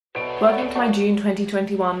Welcome to my June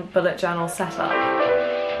 2021 bullet journal setup.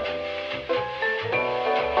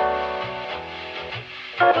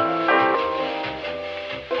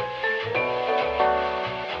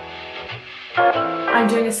 I'm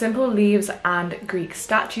doing a simple leaves and Greek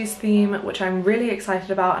statues theme, which I'm really excited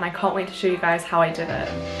about, and I can't wait to show you guys how I did it.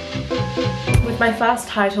 With my first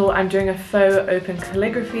title, I'm doing a faux open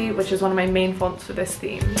calligraphy, which is one of my main fonts for this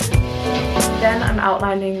theme. Then I'm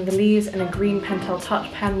outlining the leaves in a green Pentel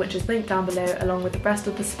touch pen, which is linked down below, along with the rest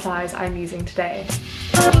of the supplies I'm using today.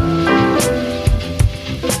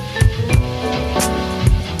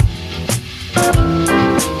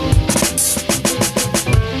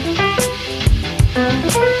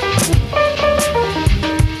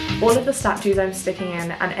 All of the statues I'm sticking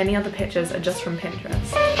in and any other pictures are just from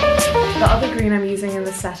Pinterest. The other green I'm using in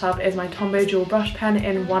this setup is my Tombow Dual Brush Pen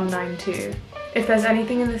in 192. If there's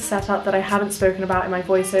anything in this setup that I haven't spoken about in my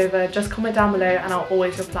voiceover, just comment down below and I'll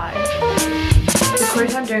always reply. The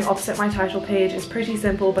quote I'm doing opposite my title page is pretty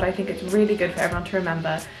simple, but I think it's really good for everyone to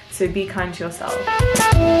remember, so be kind to yourself.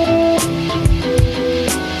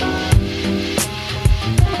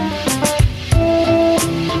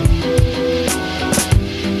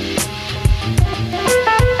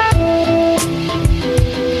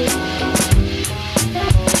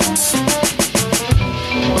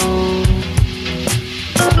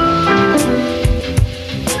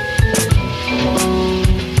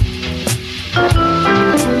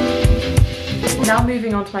 Now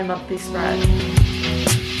moving on to my monthly spread. You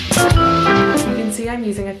can see I'm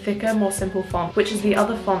using a thicker, more simple font, which is the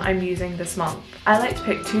other font I'm using this month. I like to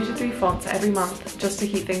pick 2 to 3 fonts every month just to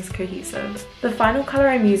keep things cohesive. The final colour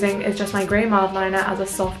I'm using is just my grey mild liner as a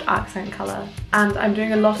soft accent colour. And I'm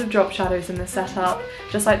doing a lot of drop shadows in this setup,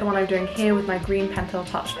 just like the one I'm doing here with my green Pentel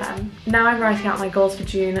touch pen. Now I'm writing out my goals for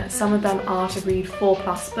June. Some of them are to read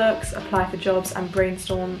 4+ books, apply for jobs and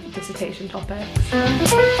brainstorm dissertation topics.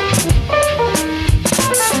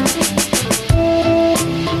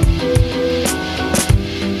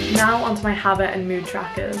 Now onto my habit and mood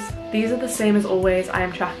trackers. These are the same as always. I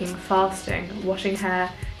am tracking fasting, washing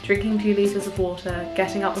hair, drinking 2 litres of water,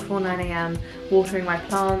 getting up before 9 AM, watering my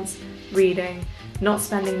plants, reading, not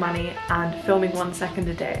spending money, and filming 1 second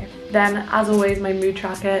a day. Then, as always, my mood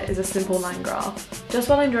tracker is a simple line graph. Just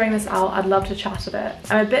while I'm drawing this out, I'd love to chat a bit.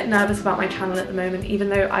 I'm a bit nervous about my channel at the moment, even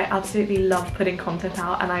though I absolutely love putting content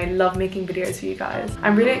out and I love making videos for you guys.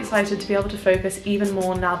 I'm really excited to be able to focus even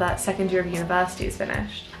more now that second year of university is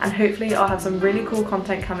finished. And hopefully I'll have some really cool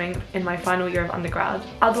content coming in my final year of undergrad.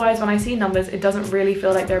 Otherwise, when I see numbers, it doesn't really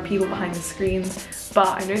feel like there are people behind the screens, but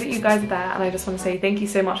I know that you guys are there and I just want to say thank you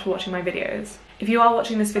so much for watching my videos. If you are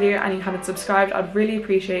watching this video and you haven't subscribed, I'd really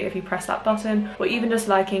appreciate if you press that button, or even just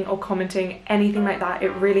liking or commenting, anything like that. It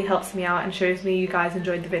really helps me out and shows me you guys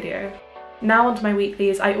enjoyed the video. Now onto my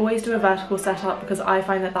weeklies. I always do a vertical setup because I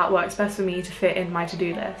find that that works best for me to fit in my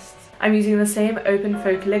to-do lists. I'm using the same open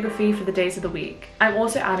faux calligraphy for the days of the week. I'm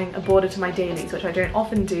also adding a border to my dailies, which I don't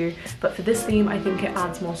often do, but for this theme I think it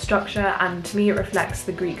adds more structure, and to me it reflects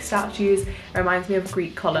the Greek statues. It reminds me of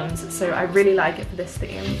Greek columns, so I really like it for this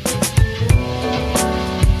theme.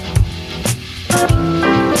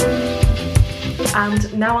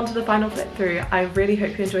 And now onto the final flip through. I really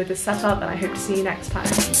hope you enjoyed this setup and I hope to see you next time.